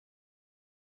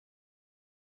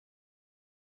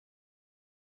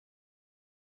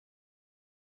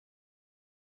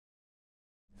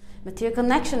Material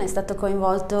Connexion è stato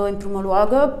coinvolto in primo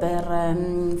luogo per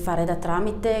fare da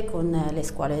tramite con le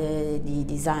scuole di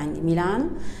design di Milano.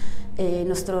 E il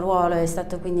nostro ruolo è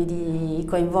stato quindi di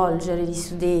coinvolgere gli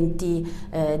studenti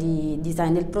di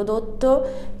design del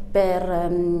prodotto per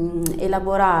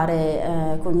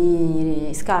elaborare con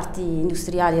gli scarti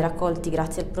industriali raccolti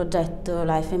grazie al progetto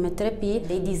la FMTRP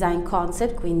dei design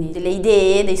concept, quindi delle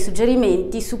idee, dei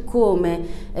suggerimenti su come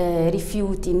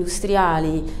rifiuti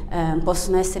industriali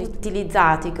possono essere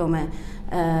utilizzati come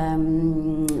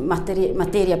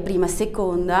materia prima e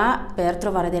seconda per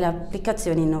trovare delle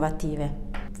applicazioni innovative.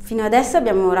 Fino adesso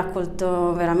abbiamo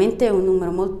raccolto veramente un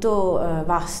numero molto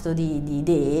vasto di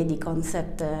idee, di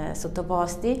concept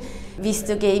sottoposti,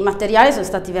 visto che i materiali sono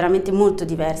stati veramente molto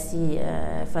diversi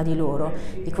fra di loro.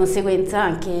 Di conseguenza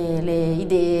anche le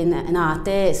idee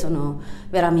nate sono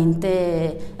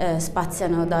veramente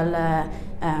spaziano dal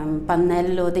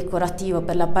pannello decorativo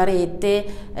per la parete,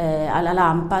 alla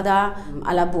lampada,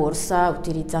 alla borsa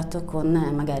utilizzato con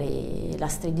magari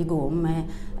lastre di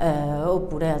gomme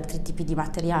oppure altri tipi di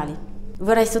materiali.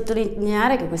 Vorrei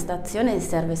sottolineare che questa azione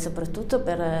serve soprattutto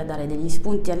per dare degli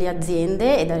spunti alle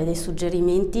aziende e dare dei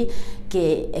suggerimenti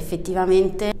che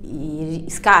effettivamente i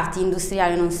scarti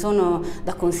industriali non sono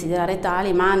da considerare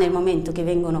tali, ma nel momento che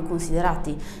vengono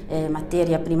considerati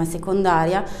materia prima e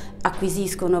secondaria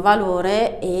acquisiscono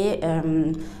valore e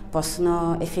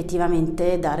possono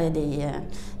effettivamente dare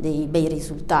dei bei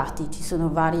risultati. Ci sono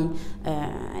vari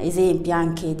esempi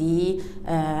anche di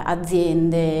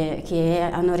aziende che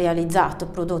hanno realizzato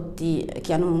prodotti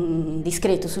che hanno un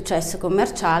discreto successo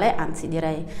commerciale, anzi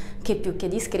direi che più che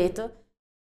discreto.